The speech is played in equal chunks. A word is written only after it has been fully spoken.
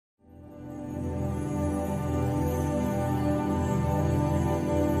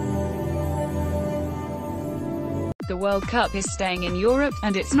the World Cup is staying in Europe,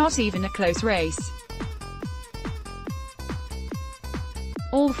 and it's not even a close race.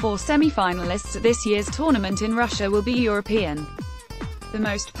 All 4 semi-finalists at this year's tournament in Russia will be European. The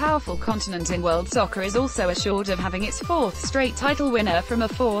most powerful continent in world soccer is also assured of having its 4th straight title winner from a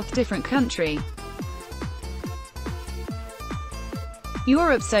 4th different country.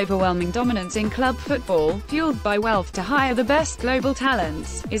 Europe's overwhelming dominance in club football, fueled by wealth to hire the best global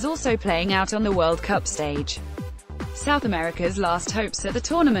talents, is also playing out on the World Cup stage. South America's last hopes at the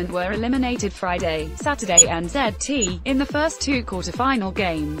tournament were eliminated Friday, Saturday and ZT, in the first 2 quarter-final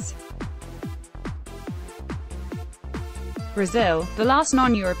games. Brazil, the last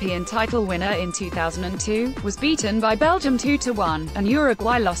non-European title winner in 2002, was beaten by Belgium 2-1, and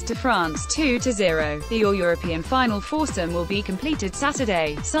Uruguay lost to France 2-0. The All-European final foursome will be completed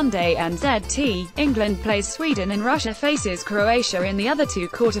Saturday, Sunday and ZT. England plays Sweden and Russia faces Croatia in the other 2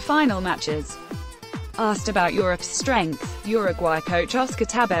 quarter-final matches. Asked about Europe's strength, Uruguay coach Oscar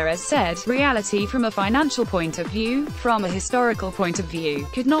Tabarez said, "Reality from a financial point of view, from a historical point of view,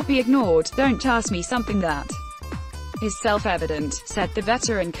 could not be ignored. Don't ask me something that is self-evident," said the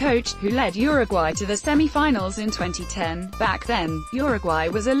veteran coach, who led Uruguay to the semi-finals in 2010. Back then, Uruguay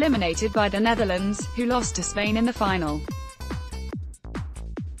was eliminated by the Netherlands, who lost to Spain in the final.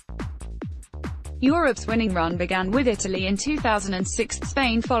 Europe's winning run began with Italy in 2006,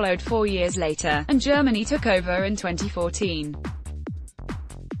 Spain followed 4 years later, and Germany took over in 2014.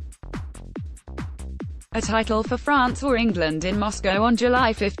 A title for France or England in Moscow on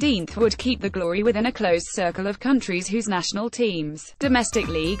July 15 would keep the glory within a closed circle of countries whose national teams, domestic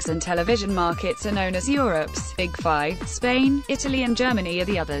leagues and television markets are known as Europe's Big Five. Spain, Italy and Germany are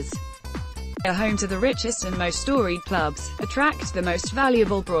the others. They are home to the richest and most storied clubs, attract the most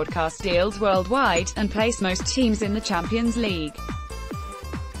valuable broadcast deals worldwide, and place most teams in the Champions League.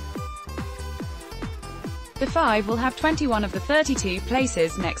 The 5 will have 21 of the 32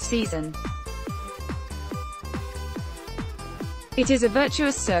 places next season. It is a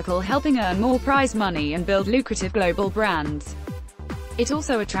virtuous circle helping earn more prize money and build lucrative global brands. It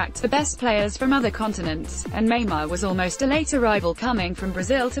also attracts the best players from other continents, and Neymar was almost a late arrival coming from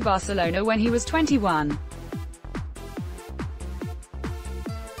Brazil to Barcelona when he was 21.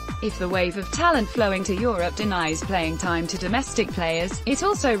 If the wave of talent flowing to Europe denies playing time to domestic players, it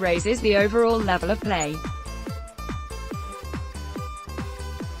also raises the overall level of play.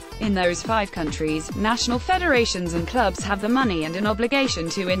 In those 5 countries, national federations and clubs have the money and an obligation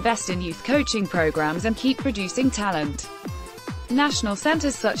to invest in youth coaching programs and keep producing talent. National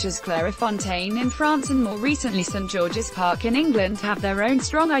centres such as Clairefontaine in France and more recently St George's Park in England have their own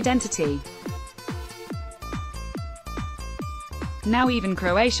strong identity. Now even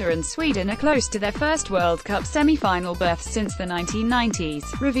Croatia and Sweden are close to their first World Cup semi-final berths since the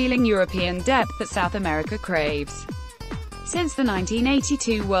 1990s, revealing European depth that South America craves. Since the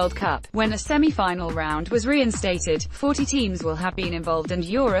 1982 World Cup, when a semi-final round was reinstated, 40 teams will have been involved and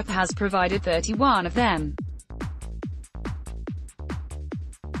Europe has provided 31 of them.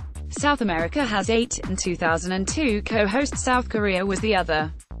 South America has 8, and 2002 co-host South Korea was the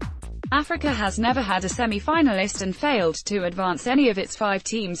other. Africa has never had a semi-finalist and failed to advance any of its 5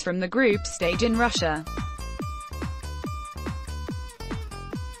 teams from the group stage in Russia.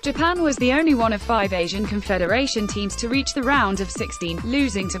 Japan was the only one of 5 Asian Confederation teams to reach the round of 16,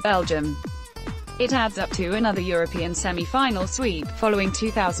 losing to Belgium. It adds up to another European semi-final sweep. Following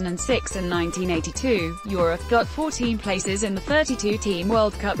 2006 and 1982, Europe got 14 places in the 32-team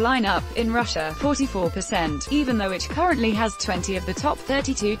World Cup lineup, in Russia, 44%, even though it currently has 20 of the top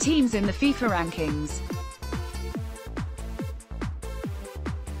 32 teams in the FIFA rankings.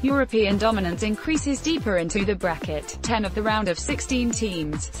 European dominance increases deeper into the bracket. 10 of the round of 16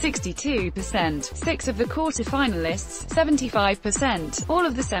 teams, 62%, 6 of the quarter-finalists, 75%, all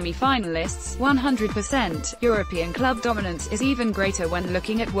of the semi-finalists, 100%. European club dominance is even greater when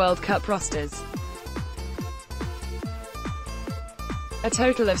looking at World Cup rosters. A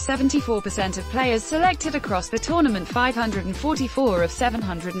total of 74% of players selected across the tournament, 544 of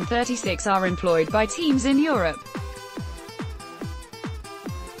 736, are employed by teams in Europe.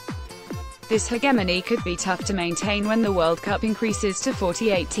 This hegemony could be tough to maintain when the World Cup increases to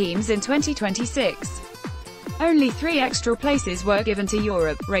 48 teams in 2026. Only 3 extra places were given to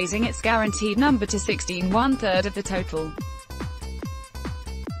Europe, raising its guaranteed number to 16, 1/3 of the total.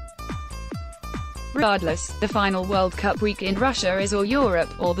 Regardless, the final World Cup week in Russia is all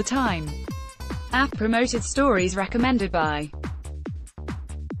Europe, all the time. App promoted stories recommended by